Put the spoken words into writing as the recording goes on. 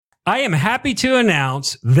I am happy to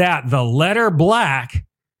announce that The Letter Black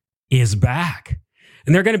is back.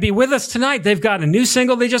 And they're going to be with us tonight. They've got a new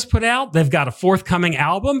single they just put out. They've got a forthcoming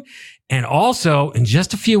album. And also, in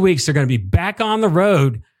just a few weeks, they're going to be back on the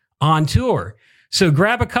road on tour. So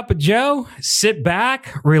grab a cup of Joe, sit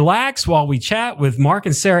back, relax while we chat with Mark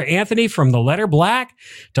and Sarah Anthony from The Letter Black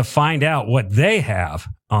to find out what they have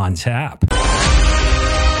on tap.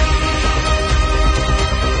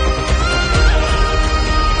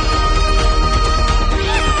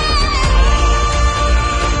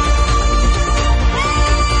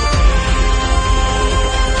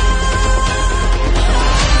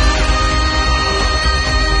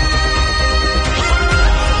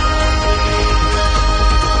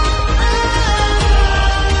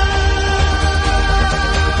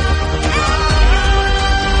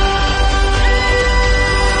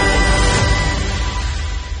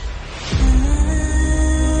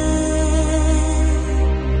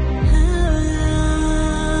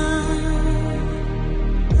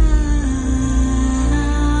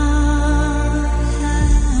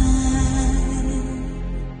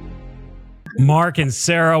 Mark and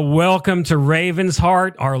Sarah, welcome to Raven's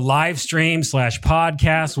Heart, our live stream /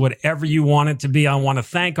 podcast, whatever you want it to be. I want to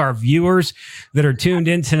thank our viewers that are tuned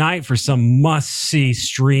in tonight for some must-see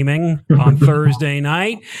streaming on Thursday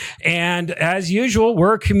night. And as usual,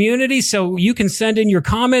 we're a community, so you can send in your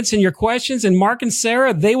comments and your questions, and Mark and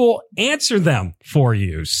Sarah, they will answer them for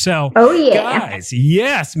you. So, guys,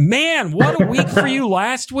 yes, man, what a week for you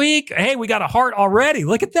last week. Hey, we got a heart already.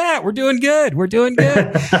 Look at that. We're doing good. We're doing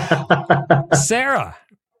good. Sarah,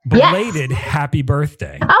 belated happy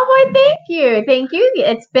birthday. Oh, boy, thank you. Thank you.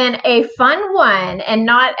 It's been a fun one. And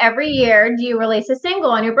not every year do you release a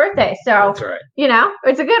single on your birthday. So, that's right. You know,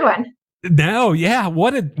 it's a good one. No, yeah.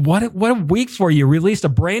 What a week for you. Released a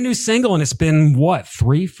brand new single, and it's been,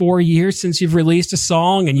 3-4 years since you've released a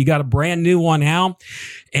song, and you got a brand new one out.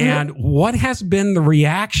 And what has been the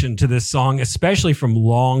reaction to this song, especially from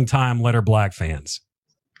longtime Letter Black fans?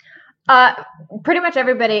 Pretty much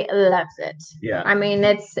everybody loves it. Yeah. I mean,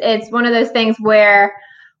 it's one of those things where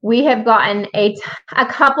we have gotten a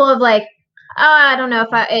couple of like, oh, I don't know if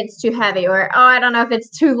it's too heavy, or, oh, I don't know if it's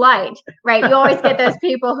too light, right? You always get those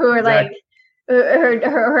people who are like, who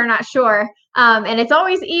are not sure. And it's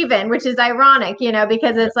always even, which is ironic, you know,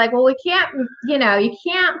 because it's like, well, we can't, you know, you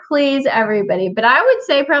can't please everybody. But I would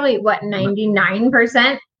say probably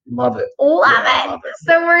 99%. Love it. Love it.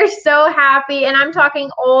 So we're so happy. And I'm talking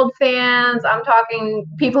old fans. I'm talking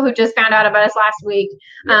people who just found out about us last week.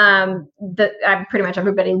 Pretty much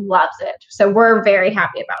everybody loves it. So we're very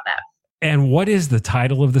happy about that. And what is the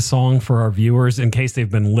title of the song for our viewers in case they've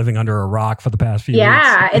been living under a rock for the past few weeks?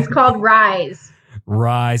 Yeah, it's called Rise.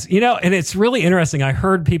 Rise. You know, and it's really interesting. I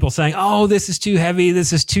heard people saying, oh, this is too heavy.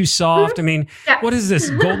 This is too soft. I mean, what is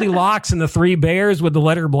this? Goldilocks and the Three Bears with the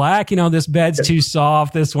Letter Black? You know, this bed's too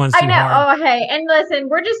soft. This one's too hard. Oh, hey. And listen,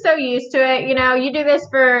 we're just so used to it. You know, you do this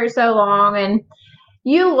for so long and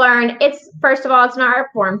you learn. First of all, it's an art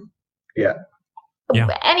form. Yeah.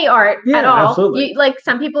 Any art at all. Absolutely. Like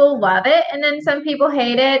some people love it and then some people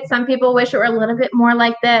hate it. Some people wish it were a little bit more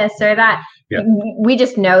like this or that. Yeah. We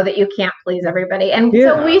just know that you can't please everybody. And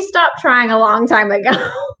so we stopped trying a long time ago.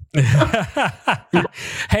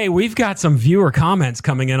 Hey, we've got some viewer comments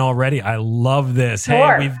coming in already. I love this.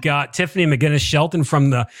 Hey, we've got Tiffany McGinnis Shelton from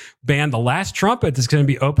the band The Last Trumpet that's going to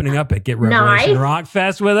be opening up at Get Revelation Rock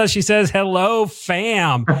Fest with us. She says, hello,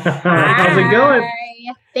 fam. How's it going?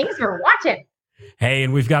 Thanks for watching. Hey,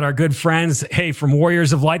 and we've got our good friends, from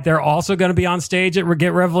Warriors of Light. They're also going to be on stage at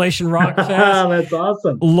Get Revelation Rock Fest. That's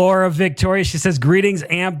awesome. Laura Victoria, she says, greetings,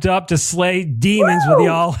 amped up to slay demons with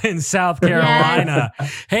y'all in South Carolina.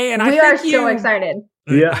 Yes. Hey, and we are so excited.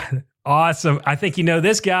 Yeah. Awesome. I think you know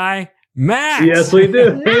this guy, Max. Yes, we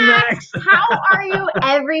do. Max, hey, Max. How are you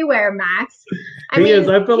everywhere, Max? I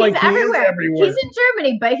feel like he's everywhere. He's in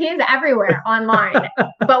Germany, but he is everywhere online.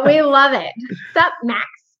 But we love it. What's up, Max?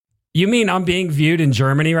 You mean I'm being viewed in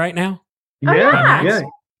Germany right now? Oh, yeah.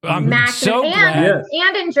 I'm Max so glad. Yes.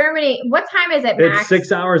 And in Germany, what time is it, Max? It's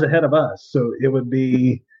 6 hours ahead of us. So it would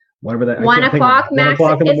be whatever that 1 o'clock, Max.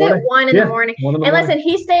 Is it 1 in the morning? And listen,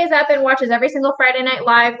 he stays up and watches every single Friday Night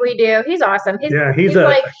Live we do. He's awesome. He's a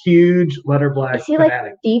like, huge Letter Black is he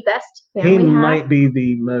fanatic. Like the best fan he we have? might be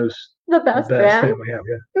the best fan we have.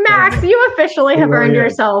 Yeah. Max, you officially have earned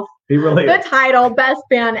yourself the title best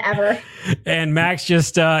band ever. And Max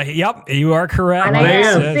just, yep, you are correct.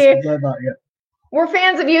 We're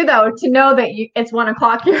fans of you, though, to know that it's 1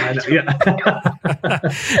 o'clock here.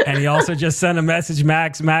 And he also just sent a message.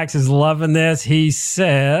 Max is loving this. He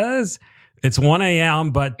says it's 1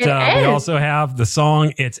 a.m., but we also have the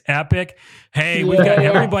song It's Epic. Hey, we've got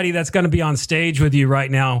everybody that's going to be on stage with you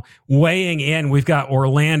right now weighing in. We've got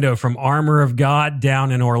Orlando from Armor of God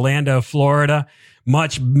down in Orlando, Florida.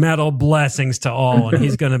 Much metal blessings to all. And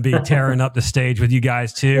he's going to be tearing up the stage with you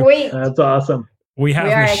guys too. Sweet. That's awesome. We have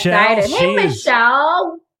Michelle. Excited. Hey,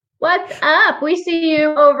 Michelle. What's up? We see you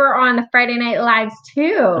over on the Friday Night Lives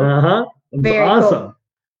too. Very awesome. Cool.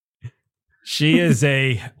 She is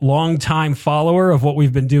a longtime follower of what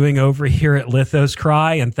we've been doing over here at Lithos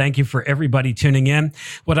Cry, and thank you for everybody tuning in.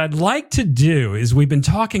 What I'd like to do is we've been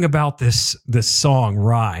talking about this song,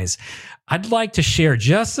 Rise. I'd like to share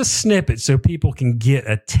just a snippet so people can get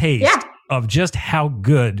a taste of just how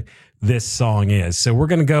good this song is. So we're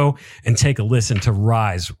going to go and take a listen to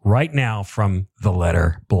Rise right now from The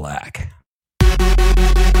Letter Black.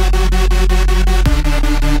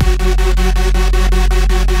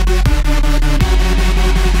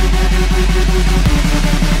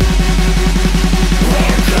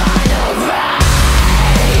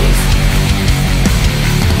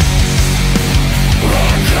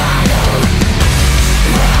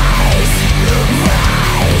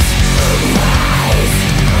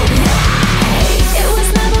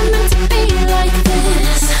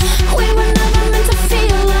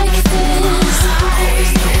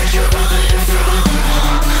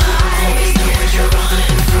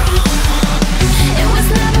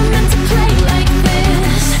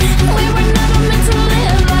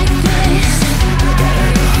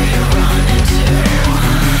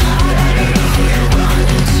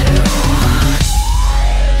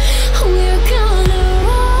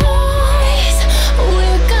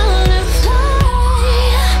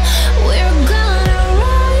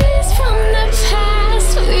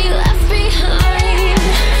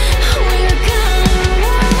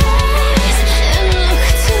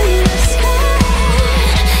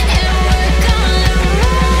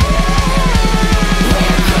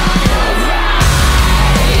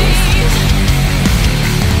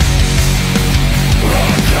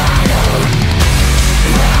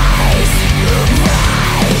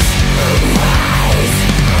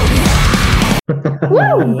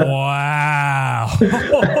 Wow.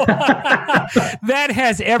 That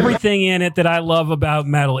has everything in it that I love about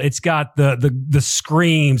metal. It's got the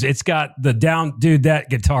screams. It's got the down. Dude, that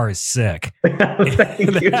guitar is sick.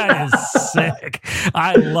 That is sick.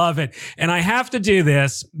 I love it. And I have to do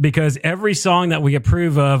this because every song that we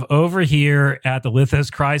approve of over here at the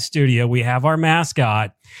Lithos Cry studio, we have our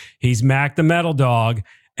mascot. He's Mac the Metal Dog.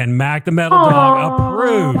 And Mac the Metal Dog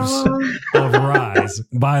approves of Rise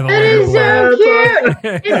by the way. That is so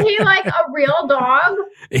cute. Is he like a real dog?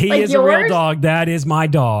 He like is yours? a real dog. That is my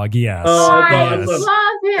dog, yes. I yes.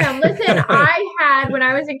 love him. Listen, I had, when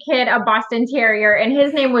I was a kid, a Boston Terrier, and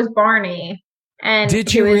his name was Barney. And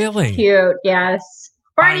did you really? Cute, yes.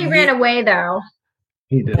 Barney ran away, though.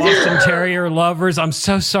 He did. Boston Terrier lovers. I'm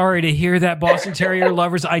so sorry to hear that, Boston Terrier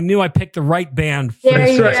lovers. I knew I picked the right band. There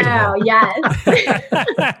you go. Yes.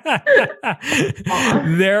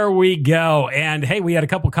 There we go. And hey, we had a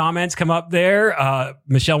couple comments come up there.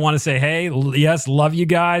 Michelle want to say, hey, yes, love you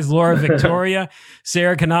guys. Laura Victoria.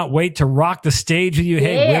 Sarah cannot wait to rock the stage with you.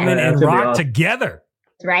 Hey, women and rock together.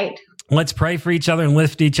 That's right. Let's pray for each other and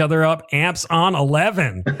lift each other up. Amps on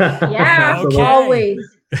 11. Yeah, okay.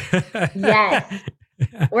 Always. Yes.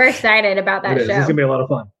 We're excited about that show. It's going to be a lot of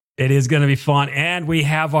fun. It is going to be fun. And we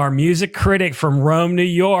have our music critic from Rome, New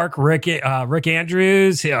York, Rick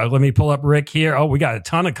Andrews. Here, let me pull up Rick here. Oh, we got a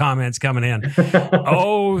ton of comments coming in.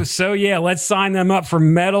 Oh, so yeah, let's sign them up for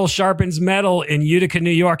Metal Sharpens Metal in Utica, New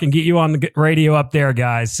York, and get you on the radio up there,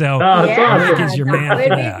 guys. So Rick is your man. That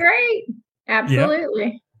would be great. Absolutely.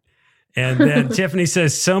 Yep. And then Tiffany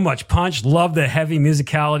says, so much punch. Love the heavy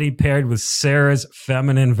musicality paired with Sarah's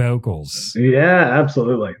feminine vocals. Yeah,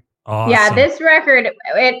 absolutely. Awesome. Yeah, this record,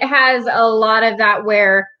 it has a lot of that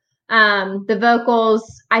where the vocals,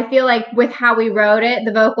 I feel like with how we wrote it,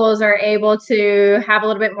 the vocals are able to have a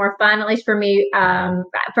little bit more fun, at least for me,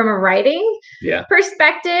 from a writing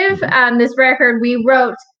perspective. This record we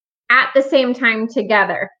wrote at the same time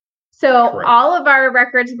together. So all of our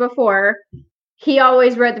records before, he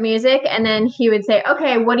always wrote the music, and then he would say,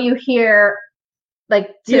 okay, what do you hear? Like,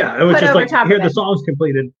 it was just like, here the song's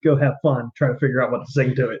completed, go have fun, try to figure out what to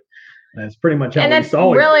sing to it. That's pretty much how we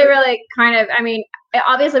saw it. Really, really kind of, I mean,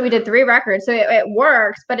 obviously we did 3 records, so it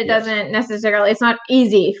works, but it doesn't necessarily, it's not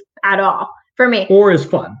easy at all for me. Or is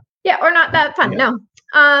fun. Yeah, or not that fun, no.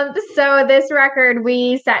 So this record,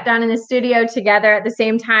 we sat down in the studio together at the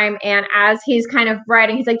same time. And as he's kind of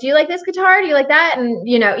writing, he's like, do you like this guitar? Do you like that? And,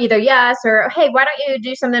 either yes, or, hey, why don't you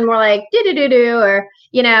do something more like do-do-do-do, or,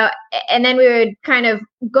 and then we would kind of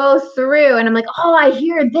go through and I'm like, oh, I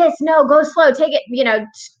hear this. No, go slow. Take it,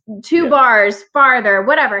 two bars farther,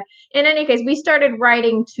 whatever. In any case, we started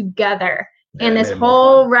writing together. And this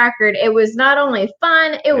whole record, it was not only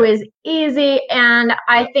fun, it was easy. And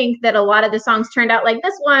I think that a lot of the songs turned out like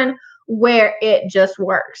this one, where it just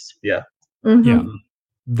works. Yeah. Mm-hmm. Yeah.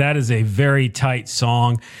 That is a very tight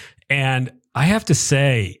song. And I have to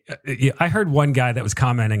say, I heard one guy that was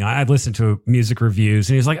commenting, I listened to music reviews,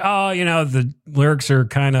 and he's like, oh, the lyrics are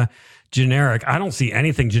kind of generic. I don't see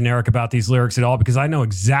anything generic about these lyrics at all, because I know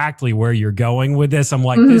exactly where you're going with this. I'm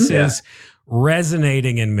like, this is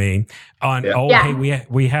resonating in me on, hey,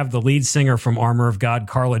 we have the lead singer from Armor of God,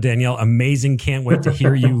 Carla Danielle. Amazing. Can't wait to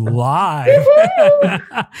hear you live.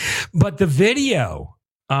 But the video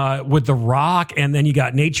with the rock, and then you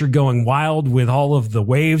got nature going wild with all of the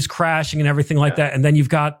waves crashing and everything like that. And then you've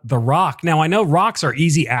got the rock. Now, I know rocks are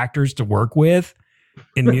easy actors to work with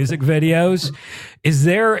in music videos. Is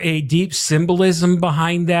there a deep symbolism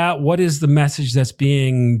behind that? What is the message that's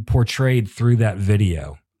being portrayed through that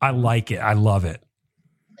video? I like it. I love it.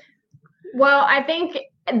 Well, I think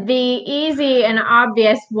the easy and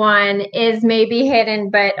obvious one is maybe hidden,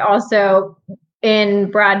 but also in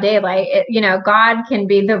broad daylight. God can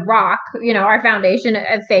be the rock, our foundation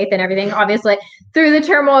of faith and everything, obviously, through the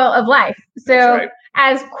turmoil of life. So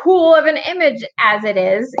as cool of an image as it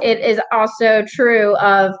is also true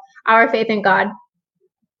of our faith in God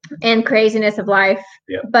and craziness of life.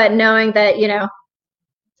 Yeah. But knowing that,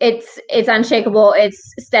 it's unshakable, it's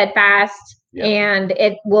steadfast, and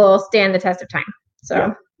it will stand the test of time.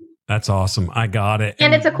 So that's awesome. I got it.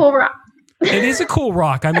 And it's a cool rock. It is a cool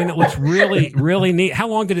rock. I mean, it looks really, really neat. How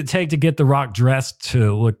long did it take to get the rock dressed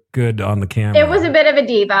to look good on the camera? It was a bit of a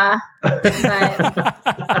diva.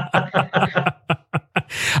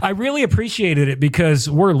 I really appreciated it, because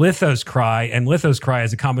we're Lithos Cry, and Lithos Cry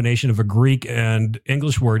is a combination of a Greek and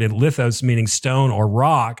English word, and lithos meaning stone or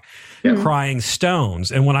rock, crying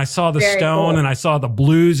stones. And when I saw the stone and I saw the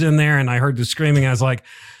blues in there and I heard the screaming, I was like,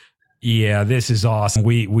 yeah, this is awesome.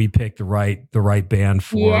 We picked the right band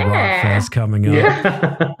for Rock Fest coming up.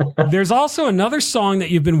 Yeah. There's also another song that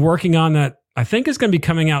you've been working on that I think is going to be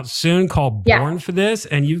coming out soon, called Born for This.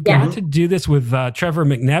 And you've got to do this with Trevor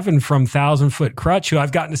McNevin from 1,000 Foot Crutch, who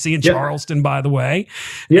I've gotten to see in Charleston, by the way.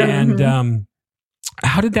 Yeah. And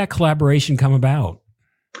how did that collaboration come about?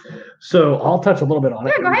 So I'll touch a little bit on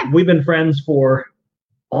it. Go ahead. We've been friends for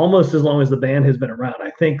almost as long as the band has been around. I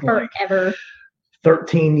think forever.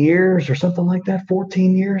 13 years or something like that,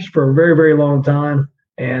 14 years, for a very, very long time.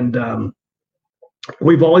 And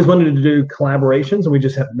we've always wanted to do collaborations, and we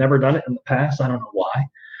just have never done it in the past. I don't know why.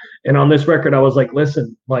 And on this record, I was like,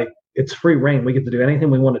 listen, it's free reign. We get to do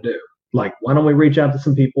anything we want to do. Why don't we reach out to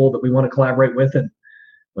some people that we want to collaborate with, and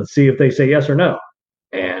let's see if they say yes or no.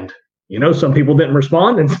 And, some people didn't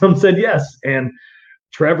respond and some said yes. And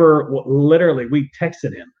Trevor, literally, we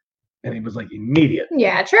texted him. And he was immediate.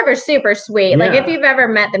 Yeah, Trevor's super sweet. Yeah. If you've ever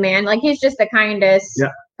met the man, he's just the kindest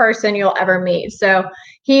person you'll ever meet. So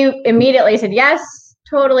he immediately said, yes,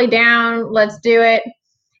 totally down. Let's do it.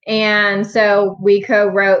 And so we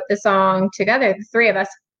co-wrote the song together, the three of us.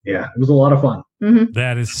 Yeah, it was a lot of fun. Mm-hmm.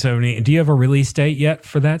 That is so neat. Do you have a release date yet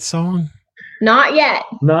for that song? Not yet.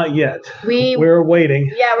 Not yet. We're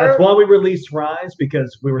waiting. Yeah, that's why we released Rise,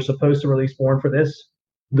 because we were supposed to release Born for This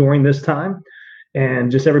during this time.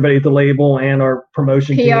 And just everybody at the label and our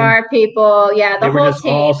promotion PR team, people, the whole team. They were just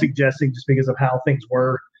all suggesting, just because of how things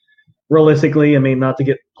were. Realistically, I mean, not to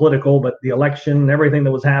get political, but the election, everything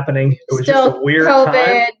that was happening, it was still just a weird COVID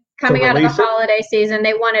time coming out of the holiday season.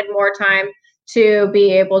 They wanted more time to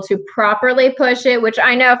be able to properly push it, which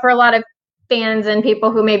I know for a lot of fans and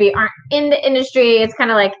people who maybe aren't in the industry, it's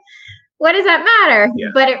kind of like, what does that matter? Yeah.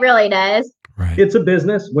 But it really does. Right. It's a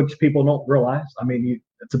business, which people don't realize. I mean,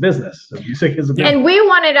 it's a business. So music is a business. And we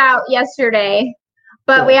wanted out yesterday,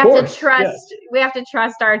 but we have to trust. Yes. We have to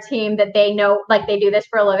trust our team that they know, they do this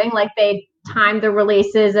for a living. They time the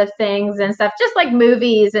releases of things and stuff, just like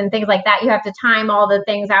movies and things like that. You have to time all the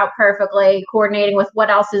things out perfectly, coordinating with what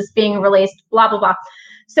else is being released. Blah blah blah.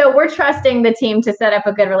 So we're trusting the team to set up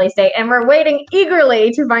a good release date, and we're waiting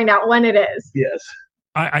eagerly to find out when it is. Yes.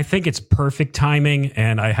 I think it's perfect timing,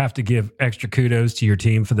 and I have to give extra kudos to your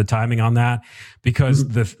team for the timing on that, because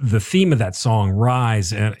the theme of that song,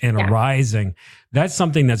 Rise and Arising, that's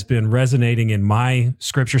something that's been resonating in my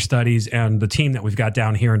scripture studies and the team that we've got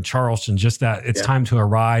down here in Charleston. Just that it's time to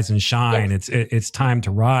arise and shine. Yes. It's time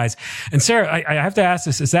to rise. And Sarah, I have to ask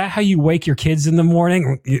this: is that how you wake your kids in the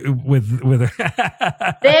morning? With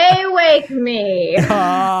They wake me. They're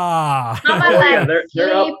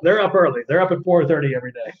up early. They're up at 4:30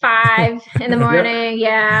 every day. 5 in the morning.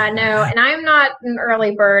 Yeah, no. And I'm not an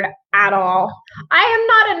early bird at all. I am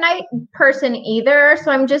not a night person either. So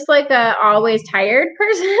I'm just like a always tired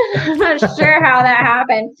person. I'm not sure how that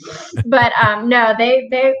happened. But no, they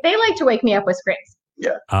like to wake me up with screams.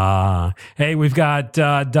 Yeah. Hey, we've got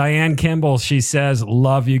Diane Kimball. She says,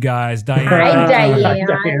 "Love you guys." Diane. Hi,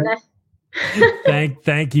 Diane.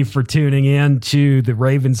 Thank you for tuning in to the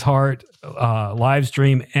Raven's Heart live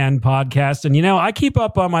stream and podcast. And I keep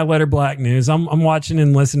up on my Letter Black news. I'm watching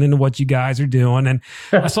and listening to what you guys are doing. And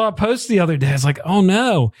I saw a post the other day. I was like, oh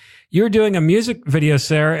no, you were doing a music video,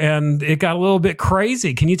 Sarah, and it got a little bit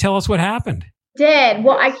crazy. Can you tell us what happened?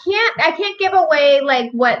 Well, I can't give away like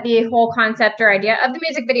what the whole concept or idea of the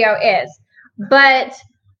music video is, but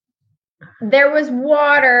there was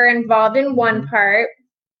water involved in one part.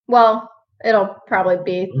 Well, it'll probably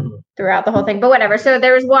be throughout the whole thing, but whatever. So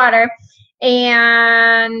there was water,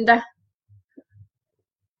 and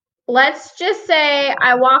let's just say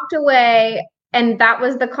I walked away, and that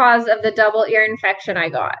was the cause of the double ear infection I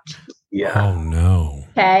got. Yeah. Oh no.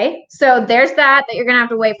 Okay. So there's that you're going to have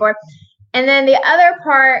to wait for. And then the other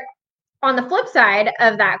part on the flip side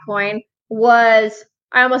of that coin was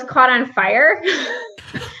I almost caught on fire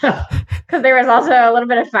because there was also a little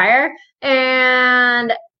bit of fire,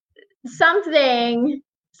 and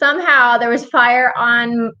somehow there was fire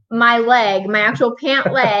on my leg, my actual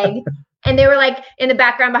pant leg. And they were like in the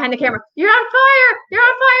background behind the camera, you're on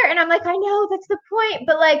fire. And I'm like, I know, that's the point,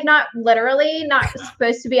 but like not literally, not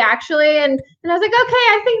supposed to be actually. And I was like, okay,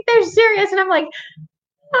 I think they're serious. And I'm like,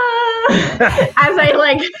 as I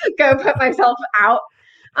like go put myself out.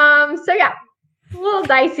 So yeah, a little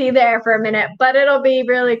dicey there for a minute, but it'll be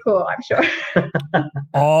really cool, I'm sure.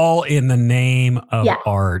 All in the name of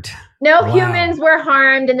art. No Wow. humans were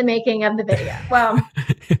harmed in the making of the video. Well,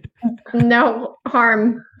 no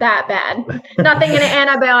harm that bad. Nothing in an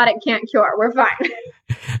antibiotic can't cure. We're fine.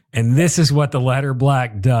 And this is what the Letter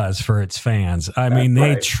Black does for its fans. I mean,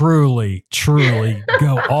 they truly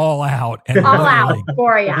go all out and All out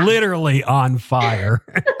for you. literally on fire.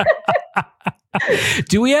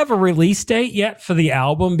 Do we have a release date yet for the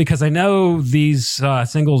album? Because I know these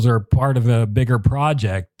singles are part of a bigger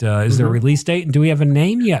project. Is there a release date? And do we have a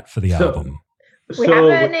name yet for the album? We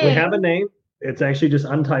have a name. It's actually just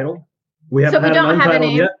Untitled. We haven't don't had an have a Untitled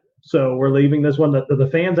name yet. So we're leaving this one. The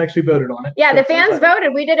fans actually voted on it. Yeah, the fans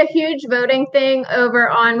voted. We did a huge voting thing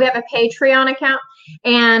we have a Patreon account,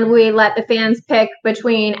 and we let the fans pick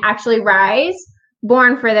between actually Rise,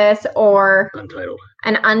 Born for This, or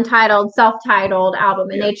an untitled, self-titled album,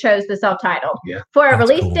 and they chose the self-titled. Yeah, for a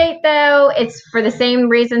release date, though, it's for the same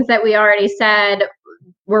reasons that we already said.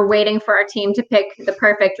 We're waiting for our team to pick the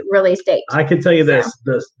perfect release date. I can tell you this: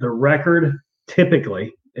 the record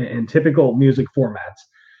typically in typical music formats,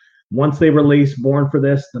 once they release Born for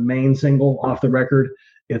This, the main single off the record,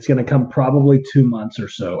 it's going to come probably 2 months or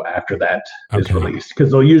so after that is released, because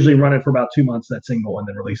they'll usually run it for about 2 months, that single, and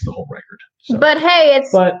then release the whole record. So, but hey,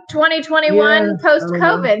 it's 2021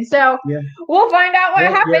 post-COVID, so we'll find out what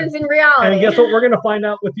happens in reality. And guess what? We're going to find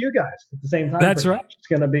out with you guys at the same time. That's right. It's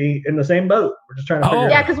going to be in the same boat. We're just trying to figure it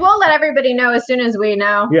out. Yeah, because we'll let everybody know as soon as we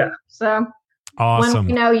know. Yeah. So awesome. When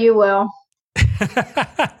we know, you will.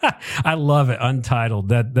 I love it. Untitled.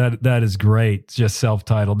 That is great. Just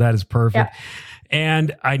self-titled. That is perfect. Yeah.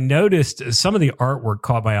 And I noticed some of the artwork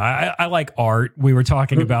caught my eye. I like art. We were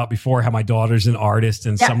talking about before how my daughter's an artist,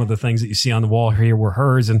 and some of the things that you see on the wall here were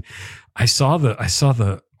hers. And I saw the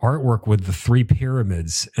artwork with the 3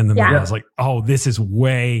 pyramids in the middle. I was like, oh, this is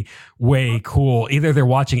way, way cool. Either they're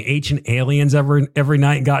watching Ancient Aliens every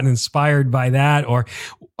night and gotten inspired by that, or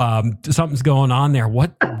something's going on there.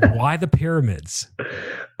 Why the pyramids?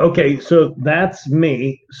 Okay, so that's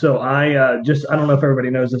me. So I don't know if everybody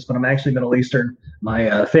knows this, but I'm actually Middle Eastern.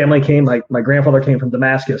 My family came, my grandfather came from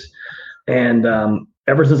Damascus. And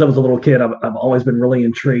ever since I was a little kid, I've always been really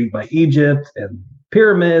intrigued by Egypt and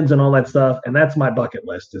pyramids and all that stuff. And that's my bucket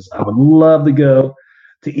list, is I would love to go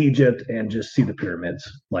to Egypt and just see the pyramids.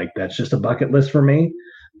 Like, that's just a bucket list for me.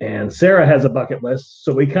 And Sarah has a bucket list.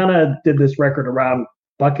 So we kind of did this record around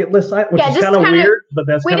bucket list, which is kind of weird, but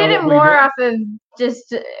that's we did it more off of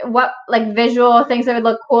just like visual things that would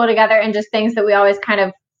look cool together, and just things that we always kind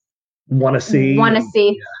of want to see.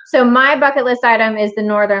 Yeah. So my bucket list item is the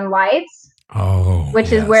Northern Lights,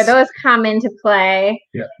 which is where those come into play.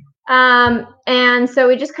 Yeah. And so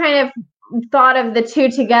we just kind of thought of the two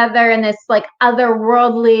together in this like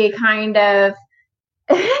otherworldly kind of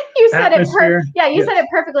you said atmosphere. You said it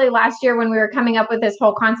perfectly last year when we were coming up with this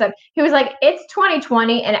whole concept. He was like, it's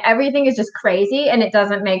 2020 and everything is just crazy and it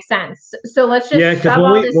doesn't make sense. So let's just because shove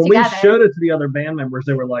all this when together. we showed it to the other band members,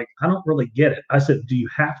 they were like, I don't really get it. I said, do you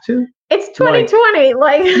have to? It's 2020.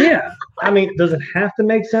 Like yeah. I mean, does it have to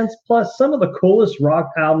make sense? Plus, some of the coolest rock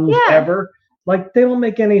albums ever, like they don't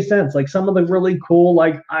make any sense. Like some of the really cool,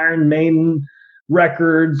 like Iron Maiden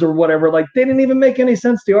records or whatever, like they didn't even make any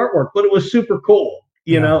sense, the artwork, but it was super cool.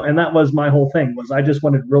 You know, and that was my whole thing, was I just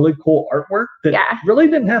wanted really cool artwork that really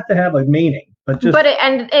didn't have to have a meaning, but just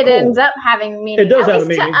it ends up having meaning. It does have a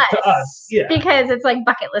meaning to us, because it's like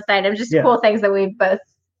bucket list items, just cool things that we both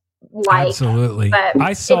like. Absolutely, but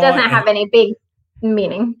it doesn't have any big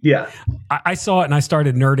meaning. Yeah, I saw it and I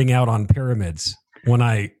started nerding out on pyramids when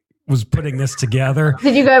I was putting this together.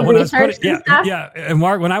 Did you go research stuff? Yeah. And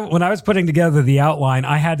Mark, when I was putting together the outline,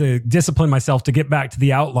 I had to discipline myself to get back to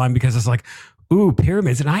the outline because it's like, ooh,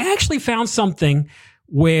 pyramids. And I actually found something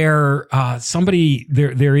where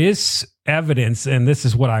there is evidence, and this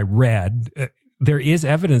is what I read. There is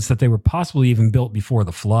evidence that they were possibly even built before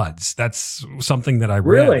the floods. That's something that I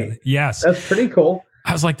read. Really? Yes. That's pretty cool.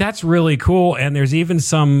 I was like, that's really cool. And there's even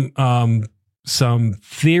some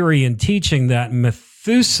theory and teaching that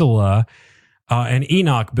Methuselah and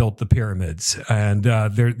Enoch built the pyramids. And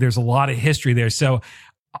there's a lot of history there. So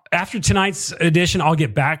after tonight's edition, I'll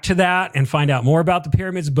get back to that and find out more about the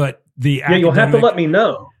pyramids. But you'll have to let me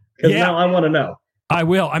know, because now I want to know. I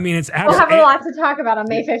will. I mean, we'll have a lot to talk about on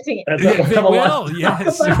May 15th. We will.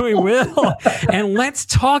 Yes, we will. And let's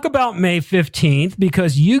talk about May 15th,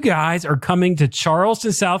 because you guys are coming to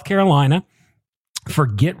Charleston, South Carolina for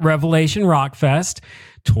Get Revelation Rock Fest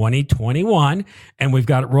 2021, and we've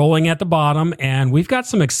got it rolling at the bottom, and we've got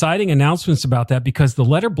some exciting announcements about that, because the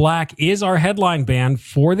Letter Black is our headline band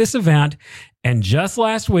for this event. And just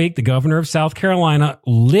last week, the governor of South Carolina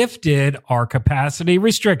lifted our capacity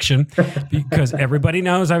restriction, because everybody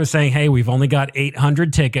knows I was saying, hey, we've only got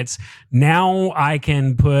 800 tickets. Now I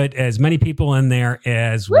can put as many people in there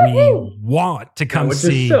as we want to come see.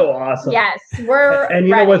 Which is so awesome. Yes, we're and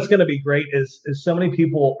you know what's going to be great is so many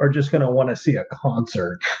people are just going to want to see a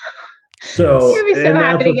concert. So, you'll be so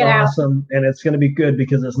happy to get awesome. And it's going to be good,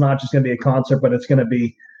 because it's not just going to be a concert, but it's going to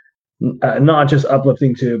be not just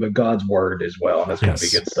uplifting too, but God's word as well. And it's going to be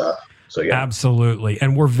good stuff. So yeah, absolutely.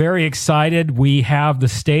 And we're very excited. We have the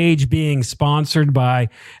stage being sponsored by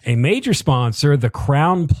a major sponsor, the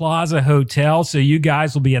Crown Plaza Hotel. So you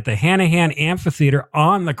guys will be at the Hanahan Amphitheater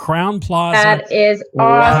on the Crown Plaza. That is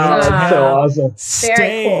awesome. That's so awesome.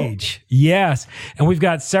 Stage. Cool. Yes. And we've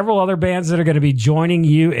got several other bands that are going to be joining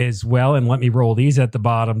you as well. And let me roll these at the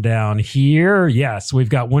bottom down here. Yes. We've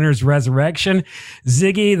got Winter's Resurrection,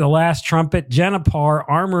 Ziggy, The Last Trumpet, Jennifer,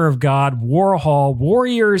 Armor of God, Warhol,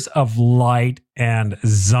 Warriors of Light, and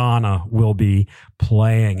Zana will be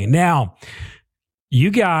playing. Now, you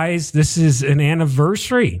guys, this is an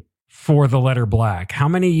anniversary for the Letter Black. How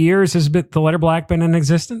many years has the Letter Black been in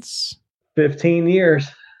existence? 15 years.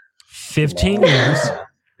 15 years.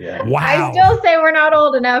 Yeah. Wow. I still say we're not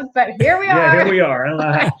old enough, but here we are. Yeah, here we are. I don't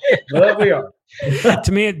know how, but we are.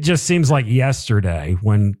 To me, it just seems like yesterday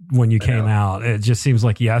when you came out. It just seems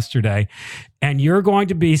like yesterday. And you're going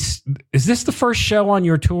to be, is this the first show on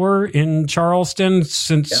your tour in Charleston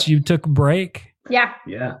since you took a break? Yeah.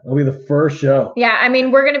 Yeah, it'll be the first show. Yeah, I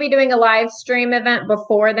mean, we're going to be doing a live stream event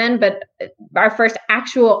before then, but our first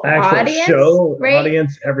actual audience show, right?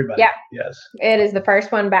 Audience, everybody. Yeah. Yes. It is the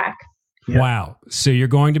first one back. Yeah. Wow. So you're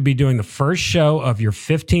going to be doing the first show of your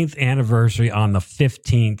 15th anniversary on the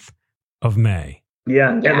 15th of May.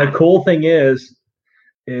 Yeah. And the cool thing is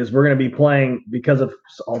we're going to be playing, because of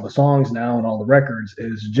all the songs now and all the records,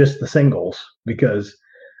 is just the singles, because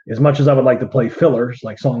as much as I would like to play fillers,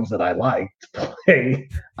 like songs that I like to play,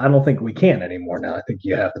 I don't think we can anymore now. I think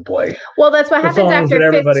you have to play. Well, that's what happens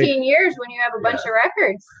after 15 years when you have a bunch of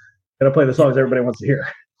records. Gotta play the songs everybody wants to hear.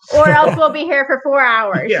 Or else we'll be here for 4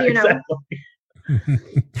 hours, you know. Exactly.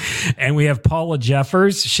 And we have Paula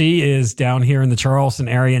Jeffers. She is down here in the Charleston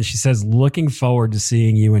area, and she says, looking forward to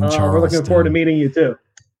seeing you in Charleston. We're looking forward to meeting you too.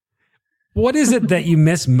 What is it that you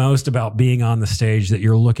miss most about being on the stage that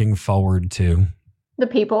you're looking forward to? The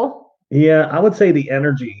people. Yeah, I would say the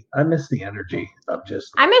energy. I miss the energy of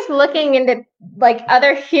just. I miss looking into like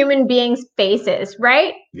other human beings' faces,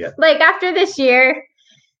 right? Yeah. Like after this year,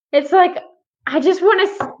 it's like, I just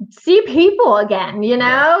want to see people again, you know?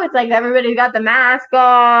 Yeah. It's like everybody's got the mask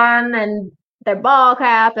on and their ball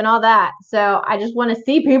cap and all that. So I just want to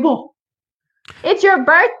see people. It's your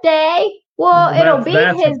birthday. Well, it'll be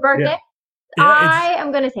That's his birthday. Yeah, I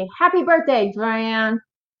am going to say happy birthday, Diane.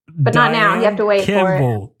 But not now. You have to wait for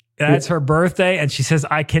it. That's her birthday. And she says,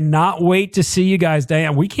 I cannot wait to see you guys,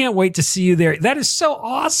 Diane. We can't wait to see you there. That is so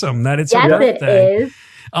awesome that it's her birthday. It is.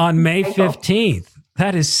 On May 15th.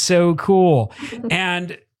 That is so cool.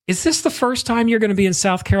 And is this the first time you're going to be in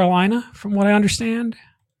South Carolina, from what I understand?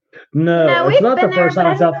 No, it's not the first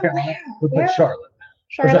time in South Carolina. We played Charlotte.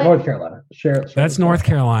 Or is that North Carolina? That's North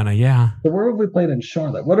Carolina, yeah. So where have we played in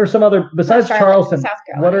Charlotte? What are some other, besides Charleston,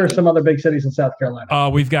 what are some other big cities in South Carolina?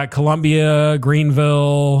 We've got Columbia,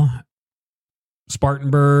 Greenville,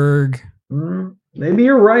 Spartanburg. Maybe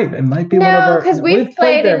you're right. It might be one of our... No, because we've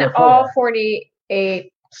played in all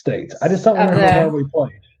 48 states. I just don't remember where we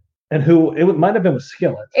played. And who, it might have been with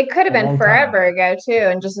Skillet. It could have been forever ago, too,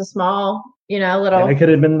 and just a small, little... It could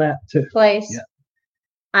have been that, too. Place. Yeah.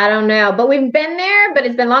 I don't know, but we've been there, but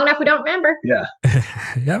it's been long enough we don't remember. Yeah.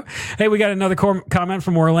 Yep. Hey, we got another comment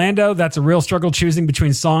from Orlando. That's a real struggle choosing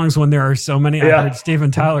between songs when there are so many. Yeah. I heard Steven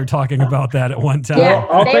Tyler talking about that at one time. Yeah,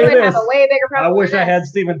 I'll they tell you would this. have a way bigger problem. I wish I had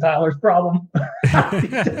Steven Tyler's problem. I'll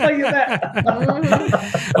tell you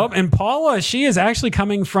Mm-hmm. Oh, and Paula, she is actually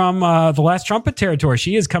coming from the Last Trumpet territory.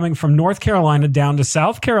 She is coming from North Carolina down to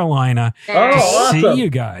South Carolina to awesome. see you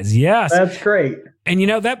guys. Yes. That's great. And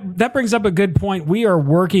that brings up a good point. We are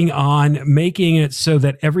working on making it so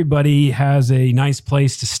that everybody has a nice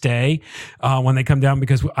place to stay when they come down,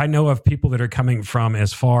 because I know of people that are coming from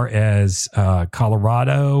as far as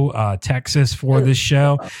Colorado, Texas for this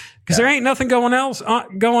show, because there ain't nothing going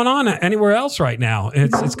on anywhere else right now.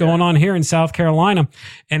 It's going on here in South Carolina.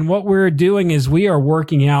 And what we're doing is we are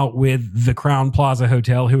working out with the Crown Plaza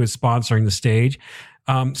Hotel, who is sponsoring the stage,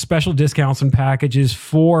 special discounts and packages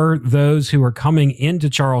for those who are coming into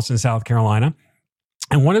Charleston, South Carolina.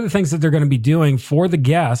 And one of the things that they're going to be doing for the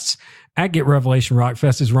guests at Get Revelation Rock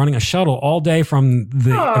Fest is running a shuttle all day from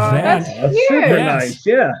the event. That's super nice.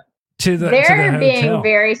 Yeah. They're being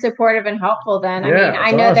very supportive and helpful then. I mean, I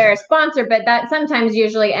know they're a sponsor, but that sometimes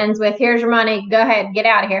usually ends with, here's your money, go ahead, get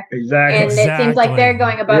out of here. Exactly. And it seems like they're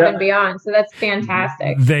going above and beyond. So that's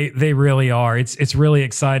fantastic. They really are. It's really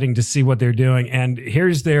exciting to see what they're doing. And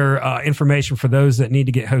here's their information for those that need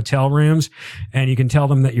to get hotel rooms. And you can tell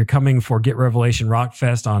them that you're coming for Get Revelation Rock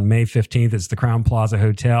Fest on May 15th. It's the Crown Plaza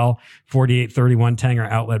Hotel, 4831 Tanger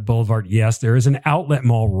Outlet Boulevard. Yes, there is an outlet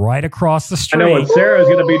mall right across the street. I know what Sarah's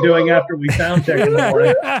going to be doing after we sound check in the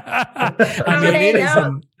morning.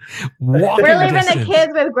 We're leaving the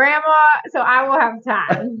kids with grandma, so I will have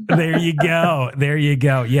time. There you go. There you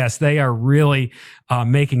go. Yes, they are really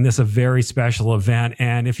making this a very special event.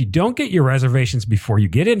 And if you don't get your reservations before you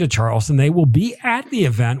get into Charleston, they will be at the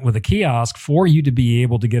event with a kiosk for you to be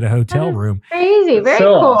able to get a hotel room. Crazy. Very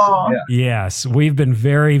cool. Awesome. Yeah. Yes, we've been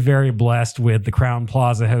very, very blessed with the Crown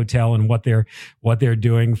Plaza Hotel and what they're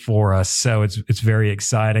doing for us. So it's very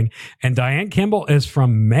exciting. And Diane Kimball is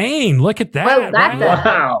from Maine. Look at that.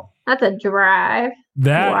 Whoa, that's a drive.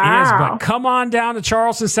 That is, but come on down to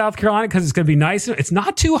Charleston, South Carolina, because it's going to be nice. It's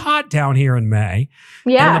not too hot down here in May.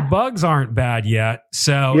 Yeah. And the bugs aren't bad yet.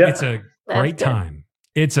 So it's a great time.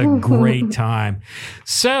 It's a great time.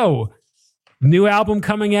 So, new album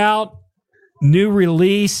coming out, new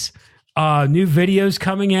release, new videos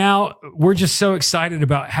coming out. We're just so excited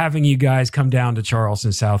about having you guys come down to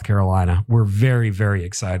Charleston, South Carolina. We're very, very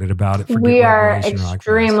excited about it. We are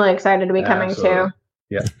extremely excited to be coming too.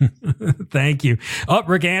 Yeah. Thank you.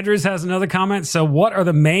 Rick Andrews has another comment. So what are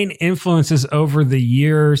the main influences over the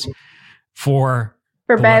years for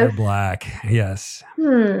both? Black? Yes.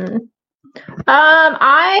 For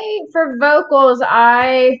vocals,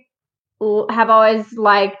 I have always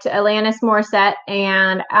liked Alanis Morissette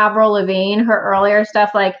and Avril Lavigne, her earlier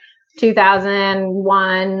stuff like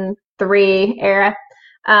 2001, 3 era.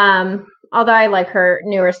 Although I like her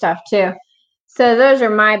newer stuff too. So those are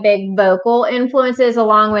my big vocal influences,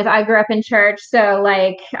 along with I grew up in church. So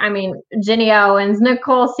Jenny Owens,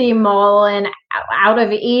 Nicole C. Mullen, Out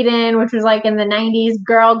of Eden, which was like in the 90s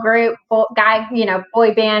girl group, boy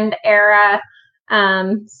band era.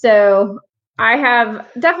 So I have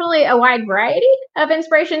definitely a wide variety of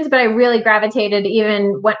inspirations, but I really gravitated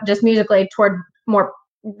just musically toward more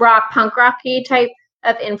rock, punk rocky type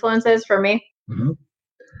of influences for me. Mm-hmm.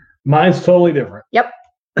 Mine's totally different. Yep.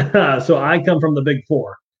 So I come from the big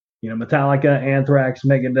four, Metallica, Anthrax,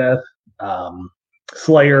 Megadeth,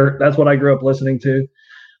 Slayer. That's what I grew up listening to.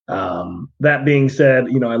 That being said,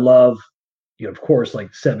 I love, of course,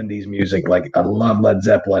 like 70s music. Like I love Led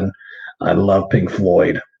Zeppelin. I love Pink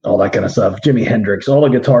Floyd, all that kind of stuff. Jimi Hendrix, all the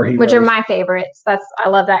guitar heroes. Which are my favorites. I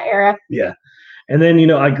love that era. Yeah. And then,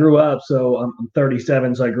 I grew up, so I'm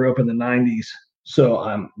 37, so I grew up in the 90s. So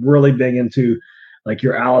I'm really big into like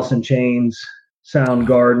your Alice in Chains,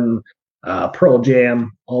 Soundgarden, Pearl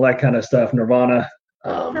Jam, all that kind of stuff, Nirvana.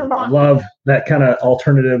 I love that kind of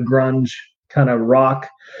alternative grunge kind of rock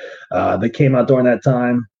that came out during that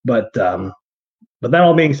time. But that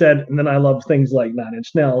all being said, and then I love things like Nine Inch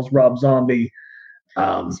Nails, Rob Zombie,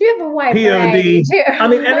 so you have a wide POD. variety too. I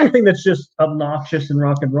mean, anything that's just obnoxious in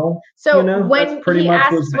rock and roll. So you know, when pretty he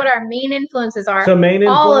much asks what our main influences are, so main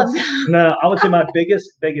all of influence. No, I would say my biggest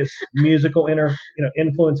musical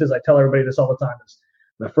influences. I tell everybody this all the time. Is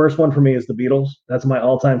the first one for me is the Beatles. That's my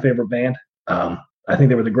all-time favorite band. I think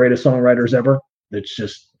they were the greatest songwriters ever. It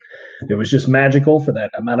was just magical for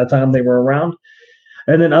that amount of time they were around.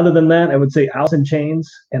 And then other than that, I would say Alice in Chains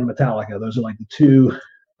and Metallica. Those are like the two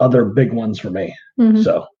other big ones for me. Mm-hmm.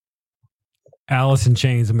 So Alice in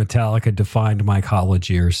Chains and Metallica defined my college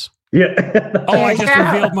years. yeah. Oh, I just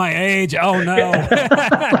revealed my age. Oh no.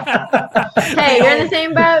 Hey, you're in the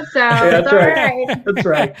same boat, so it's all right. That's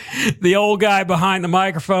right. The old guy behind the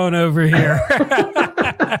microphone over here.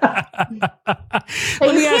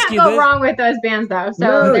 Hey, you can't go wrong with those bands, though. So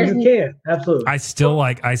no, you can't. Absolutely. I still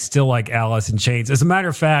like Alice in Chains. As a matter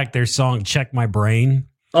of fact, their song "Check My Brain."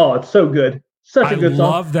 Oh, it's so good. Such a good song. I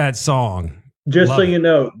love that song. Just so you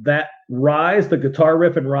know, that Rise, the guitar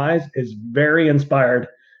riff in Rise, is very inspired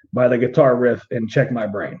by the guitar riff in Check My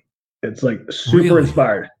Brain. It's like super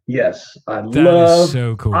inspired. Yes. Is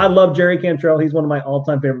so cool. I love Jerry Cantrell. He's one of my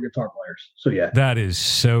all-time favorite guitar players. So yeah. That is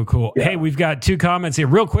so cool. Yeah. Hey, we've got 2 comments here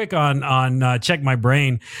real quick on Check My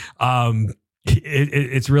Brain.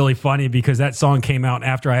 It's really funny because that song came out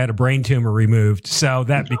after I had a brain tumor removed. So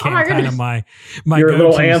that became kind of my your go-to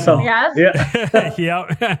little anthem. song. Yes.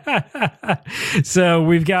 Yeah. Yep. So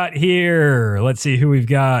we've got here, let's see who we've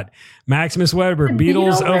got. Maximus Weber,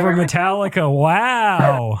 Beatles over Metallica.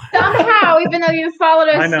 Wow. Somehow, even though you followed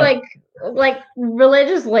us like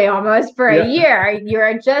religiously almost for a year,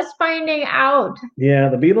 you're just finding out. Yeah,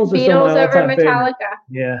 the Beatles are Beatles over Metallica. Favorite.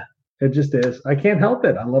 Yeah, it just is. I can't help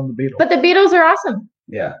it. I love the Beatles. But the Beatles are awesome.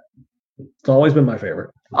 Yeah. It's always been my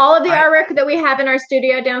favorite. All of the artwork that we have in our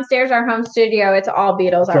studio downstairs, our home studio, it's all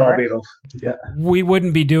Beatles artwork. It's all Beatles. Yeah. We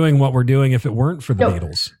wouldn't be doing what we're doing if it weren't for the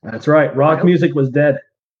Beatles. That's right. Rock music was dead.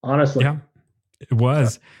 Honestly. Yeah, it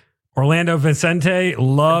was. Orlando Vicente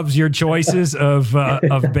loves your choices of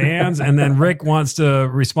bands. And then Rick wants to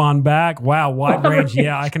respond back. Wow, wide range.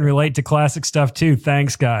 Yeah, I can relate to classic stuff too.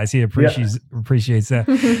 Thanks, guys. He appreciates that.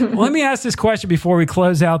 Let me ask this question before we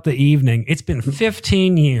close out the evening. It's been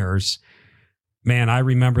 15 years. Man, I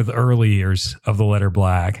remember the early years of The Letter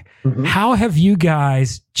Black. Mm-hmm. How have you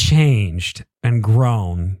guys changed and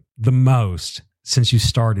grown the most since you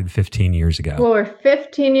started 15 years ago? Well, we're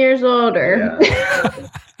 15 years older. Yeah.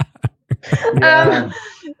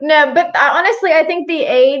 No, but honestly, I think the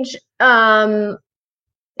age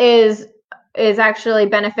is actually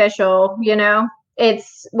beneficial. You know,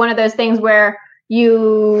 it's one of those things where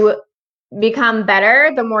you become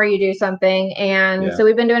better the more you do something. And so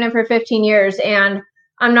we've been doing it for 15 years, and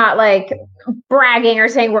I'm not like bragging or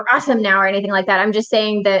saying we're awesome now or anything like that. I'm just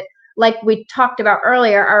saying that, like we talked about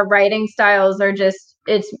earlier, our writing styles are just,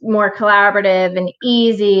 it's more collaborative and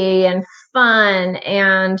easy and fun,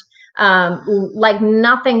 and like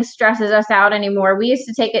nothing stresses us out anymore. We used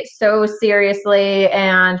to take it so seriously,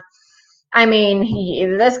 and I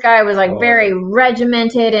mean, this guy was like very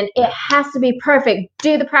regimented, and it has to be perfect.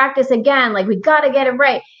 Do the practice again. Like, we got to get it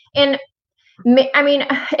right. And I mean,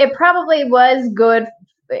 it probably was good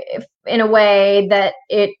in a way that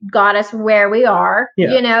it got us where we are.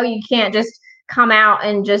 You know, you can't just come out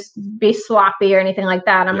and just be sloppy or anything like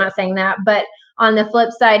that. I'm not saying that. But on the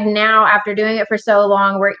flip side, now after doing it for so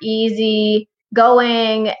long, we're easy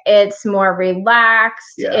going. It's more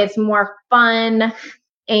relaxed. It's more fun.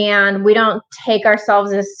 And we don't take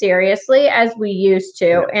ourselves as seriously as we used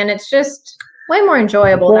to. And it's just way more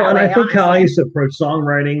enjoyable that way, I think how I used to approach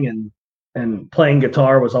songwriting and playing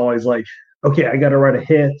guitar was always like, okay, I got to write a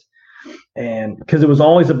hit. And because it was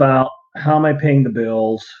always about, how am I paying the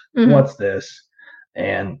bills? Mm-hmm. What's this?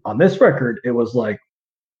 And on this record, it was like,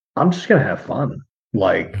 I'm just going to have fun.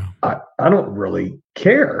 Like, I don't really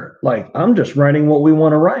care. Like, I'm just writing what we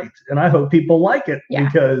want to write. And I hope people like it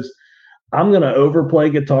because I'm going to overplay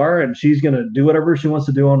guitar and she's going to do whatever she wants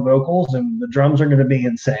to do on vocals, and the drums are going to be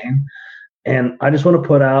insane. And I just want to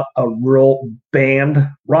put out a real band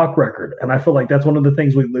rock record. And I feel like that's one of the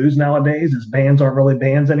things we lose nowadays is bands aren't really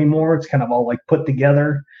bands anymore. It's kind of all like put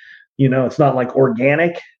together. You know, it's not like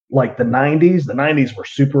organic like the 90s. The 90s were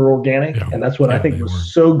super organic. Yeah. And that's what I think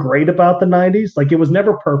was so great about the 90s. Like, it was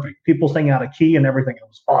never perfect. People sang out of key and everything. It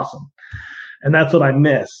was awesome. And that's what I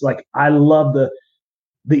miss. Like, I love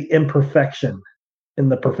the imperfection in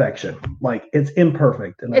the perfection. Like it's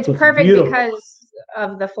imperfect. And It's what's perfect beautiful. because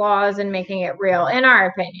of the flaws and making it real, in our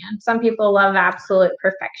opinion. Some people love absolute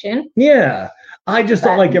perfection. Yeah. I just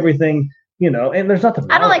don't But- like everything, and there's nothing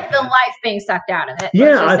wrong I don't with like the that. life being sucked out of it. Let's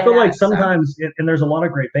Yeah, just I say feel like that, so. sometimes, and there's a lot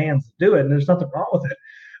of great bands that do it, and there's nothing wrong with it.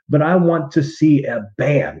 But I want to see a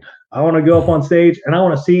band. I want to go up on stage and I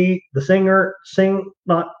want to see the singer sing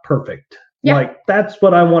not perfect. Yeah. Like that's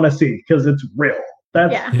what I want to see because it's real.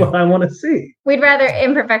 That's Yeah. what I want to see. We'd rather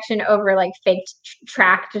imperfection over like fake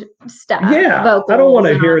tracked stuff. Yeah, vocals I don't want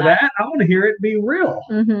to and all hear that. I want to hear it be real.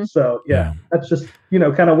 Mhm. So that's just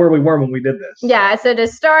kind of where we were when we did this. Yeah, so to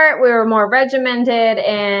start, we were more regimented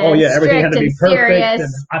and Oh yeah, everything had strict to be and perfect. serious.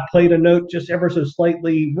 And I played a note just ever so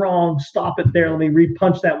slightly wrong. Stop it there. Let me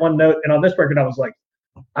repunch that one note. And on this record, I was like,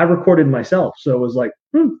 I recorded myself, so it was like,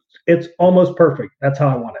 it's almost perfect. That's how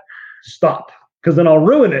I want it. Stop, because then I'll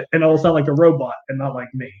ruin it and it'll sound like a robot and not like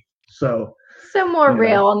me. So more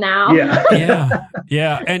real now. Yeah.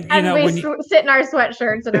 Yeah. And As we when you sit in our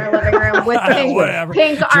sweatshirts in our living room with Whatever.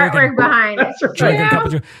 pink Drinking- artwork behind it. That's right. drink a Yeah. cup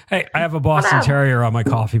of hey, I have a Boston Whatever. Terrier on my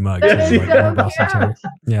coffee mug. That so is like, so we're a Boston cute. Terrier.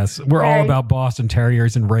 Yes, we're all Very- about Boston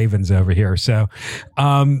Terriers and Ravens over here. So,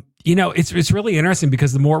 it's really interesting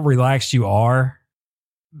because the more relaxed you are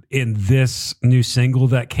in this new single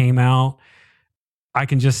that came out, I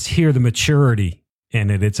can just hear the maturity in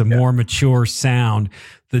it. It's a more mature sound,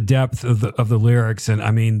 the depth of the lyrics. And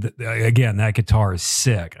I mean, again, that guitar is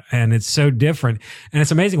sick and it's so different. And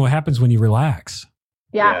it's amazing what happens when you relax.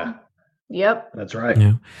 Yeah. Yep. That's right.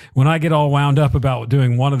 Yeah. When I get all wound up about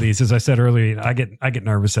doing one of these, as I said earlier, I get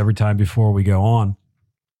nervous every time before we go on.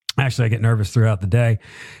 Actually, I get nervous throughout the day.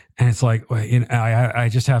 And it's like, I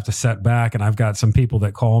just have to set back, and I've got some people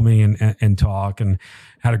that call me and talk, and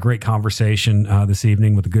had a great conversation this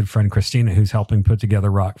evening with a good friend, Christina, who's helping put together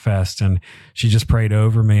Rockfest. And she just prayed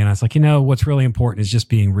over me. And I was like, what's really important is just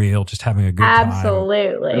being real, just having a good time.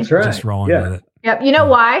 Absolutely. That's right. Just rolling Yeah. with it. Yep. You know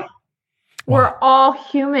why? Why? We're all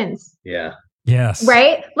humans, Yeah. Yes.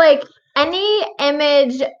 right? Like any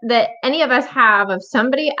image that any of us have of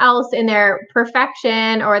somebody else in their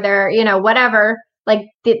perfection or their, whatever, like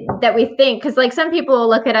that we think, because like some people will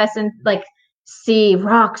look at us and like see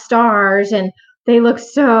rock stars and they look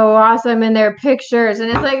so awesome in their pictures, and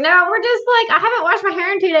it's like, no, we're just like, I haven't washed my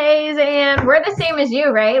hair in 2 days and we're the same as you,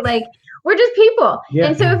 right? Like we're just people. Yeah.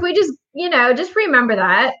 And so if we just just remember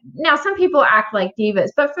that. Now some people act like divas,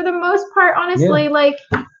 but for the most part, honestly, like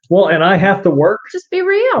Well, and I have to work just be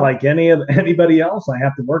real. like anybody else. I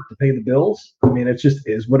have to work to pay the bills. I mean, it just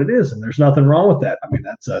is what it is, and there's nothing wrong with that. I mean,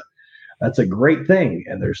 that's a great thing,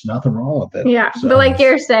 and there's nothing wrong with it. Yeah, So- but like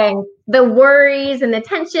you're saying, the worries and the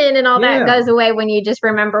tension and all that Yeah. goes away when you just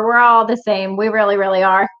remember we're all the same. We really, really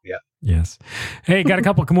are. Yes. Hey, got a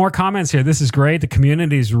couple more comments here. This is great. The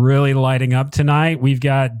community is really lighting up tonight. We've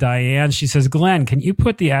got Diane. She says, Glenn, can you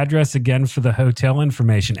put the address again for the hotel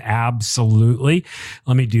information? Absolutely.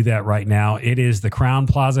 Let me do that right now. It is the Crown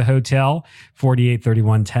Plaza Hotel,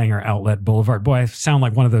 4831 Tanger Outlet Boulevard. Boy, I sound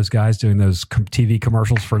like one of those guys doing those TV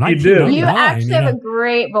commercials for You do. 1999. You actually have a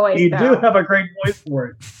great voice. You though. do have a great voice for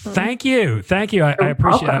it. Thank you. Thank you. I You're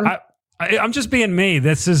appreciate it. welcome. I'm just being me.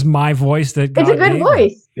 This is my voice that It's God a good gave me.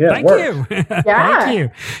 voice. Yeah, Thank you. Yeah. Thank you.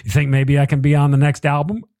 You think maybe I can be on the next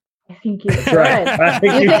album? I think you That's right. should. I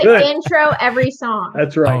think You you could could. intro every song.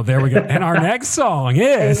 That's right. Oh, there we go. And our next song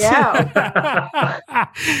is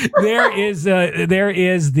There there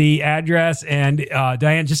is the address, and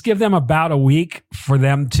Diane, just give them about a week for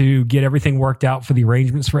them to get everything worked out for the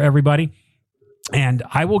arrangements for everybody. And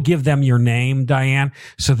I will give them your name, Diane,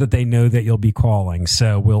 so that they know that you'll be calling.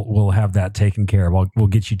 So we'll have that taken care of. We'll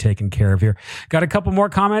get you taken care of here. Got a couple more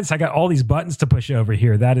comments. I got all these buttons to push over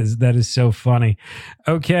here. That is so funny.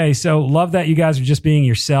 Okay, so love that you guys are just being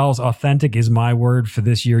yourselves. Authentic is my word for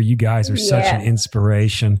this year. You guys are such an Yes.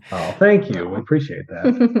 inspiration. Oh, thank you. We appreciate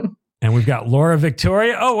that. And we've got Laura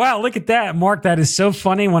Victoria. Oh, wow. Look at that. Mark, that is so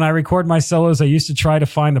funny. When I record my solos, I used to try to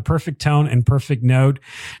find the perfect tone and perfect note.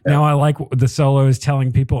 Now I like the solos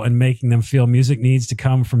telling people and making them feel music needs to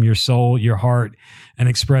come from your soul, your heart, and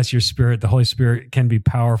express your spirit. The Holy Spirit can be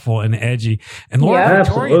powerful and edgy. And Laura Yeah.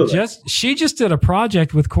 Victoria Absolutely. she just did a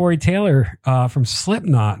project with Corey Taylor from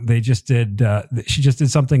Slipknot. She just did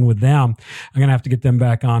something with them. I'm going to have to get them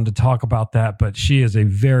back on to talk about that, but she is a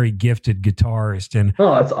very gifted guitarist. And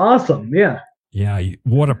Oh, that's awesome. Yeah. yeah,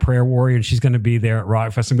 what a prayer warrior. And she's going to be there at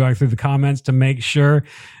Rockfest. I'm going through the comments to make sure.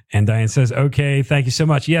 And Diane says, okay, thank you so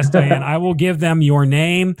much. Yes, Diane, I will give them your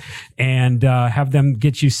name and have them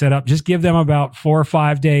get you set up. Just give them about 4 or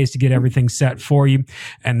 5 days to get everything set for you.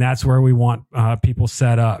 And that's where we want people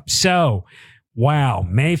set up. So Wow,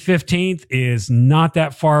 May 15th is not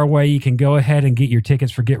that far away. You can go ahead and get your tickets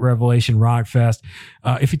for Get Revelation Rockfest.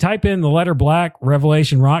 If you type in the letter black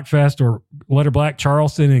Revelation Rockfest or letter black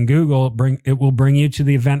Charleston in Google, it will bring you to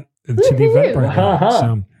the event.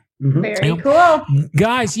 So, very cool.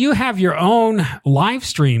 Guys, you have your own live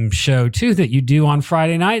stream show too that you do on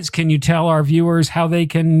Friday nights. Can you tell our viewers how they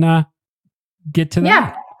can get to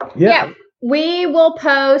that? Yeah. We will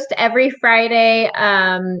post every Friday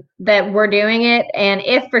that we're doing it. And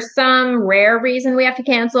if for some rare reason we have to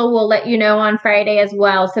cancel, we'll let you know on Friday as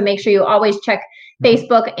well. So make sure you always check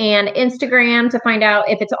Facebook and Instagram to find out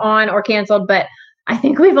if it's on or canceled. But I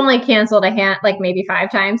think we've only canceled maybe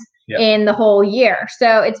 5 times in the whole year.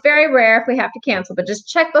 So it's very rare if we have to cancel, but just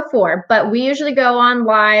check before. But we usually go on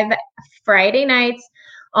live Friday nights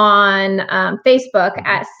on Facebook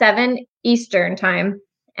at 7 Eastern time.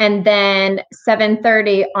 And then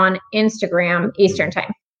 7:30 on Instagram Eastern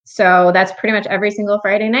time. So that's pretty much every single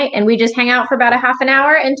Friday night. And we just hang out for about a half an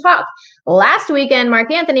hour and talk. Last weekend, Mark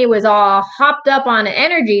Anthony was all hopped up on an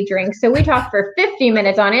energy drink. So we talked for 50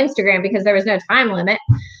 minutes on Instagram because there was no time limit.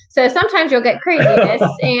 So sometimes you'll get craziness.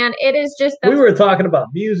 And it is just... We were talking about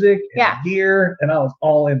music and gear, and I was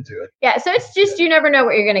all into it. Yeah, so it's just, you never know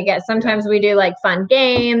what you're going to get. Sometimes we do like fun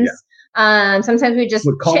games. Yeah. Sometimes we just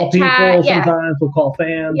we'll call people. Sometimes we'll call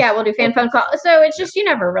fans. Yeah, we'll do fan phone call. So it's just, you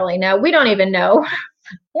never really know. We don't even know.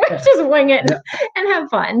 We just wing it and have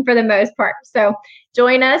fun for the most part. So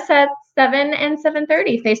join us at 7 and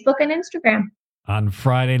 7:30, Facebook and Instagram on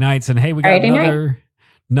Friday nights. And hey, we got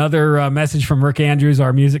another message from Rick Andrews,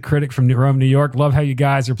 our music critic from Rome, New York. Love how you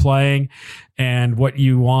guys are playing and what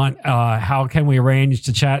you want. How can we arrange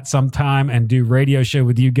to chat sometime and do radio show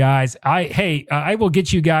with you guys? I will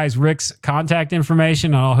get you guys Rick's contact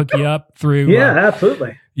information and I'll hook you up through. Yeah,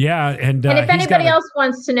 absolutely. Yeah. And if anybody else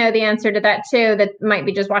wants to know the answer to that too, that might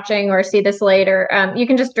be just watching or see this later, you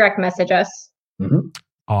can just direct message us. Mm-hmm.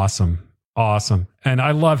 Awesome. And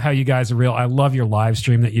I love how you guys are real. I love your live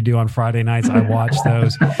stream that you do on Friday nights. I watch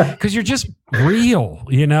those because you're just real,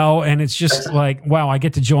 and it's just like, wow, I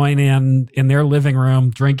get to join in their living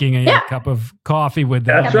room, drinking a cup of coffee with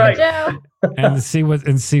them. That's right. And see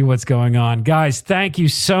what's going on. Guys, thank you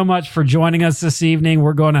so much for joining us this evening.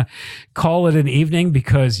 We're going to call it an evening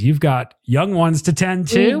because you've got young ones to tend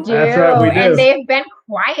to. We do. That's right, we do. And they've been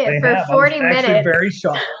quiet for 40 minutes. Very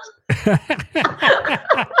shocked.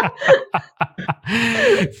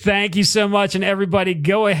 Thank you so much. And everybody,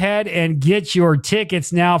 go ahead and get your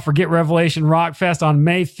tickets now for Get Revelation Rockfest on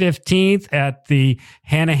May 15th at the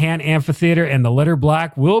Hanahan Amphitheater, and the Letter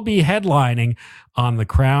Black will be headlining on the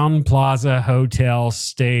Crown Plaza Hotel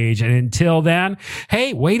stage. And until then,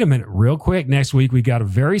 hey, wait a minute real quick. Next week, we got a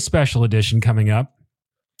very special edition coming up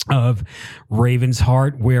of Raven's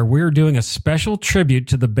Heart, where we're doing a special tribute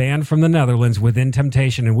to the band from the Netherlands, Within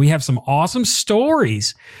Temptation. And we have some awesome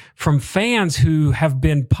stories from fans who have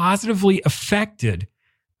been positively affected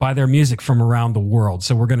by their music from around the world.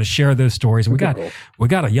 So we're going to share those stories. We got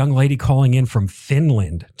a young lady calling in from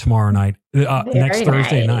Finland tomorrow night, next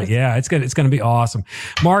Thursday night. Yeah, it's going to be awesome.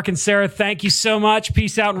 Mark and Sarah, thank you so much.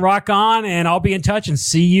 Peace out and rock on. And I'll be in touch and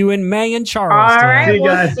see you in May in Charleston. All right, see you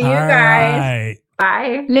guys. We'll see you guys.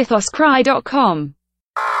 Bye. Lithoscry.com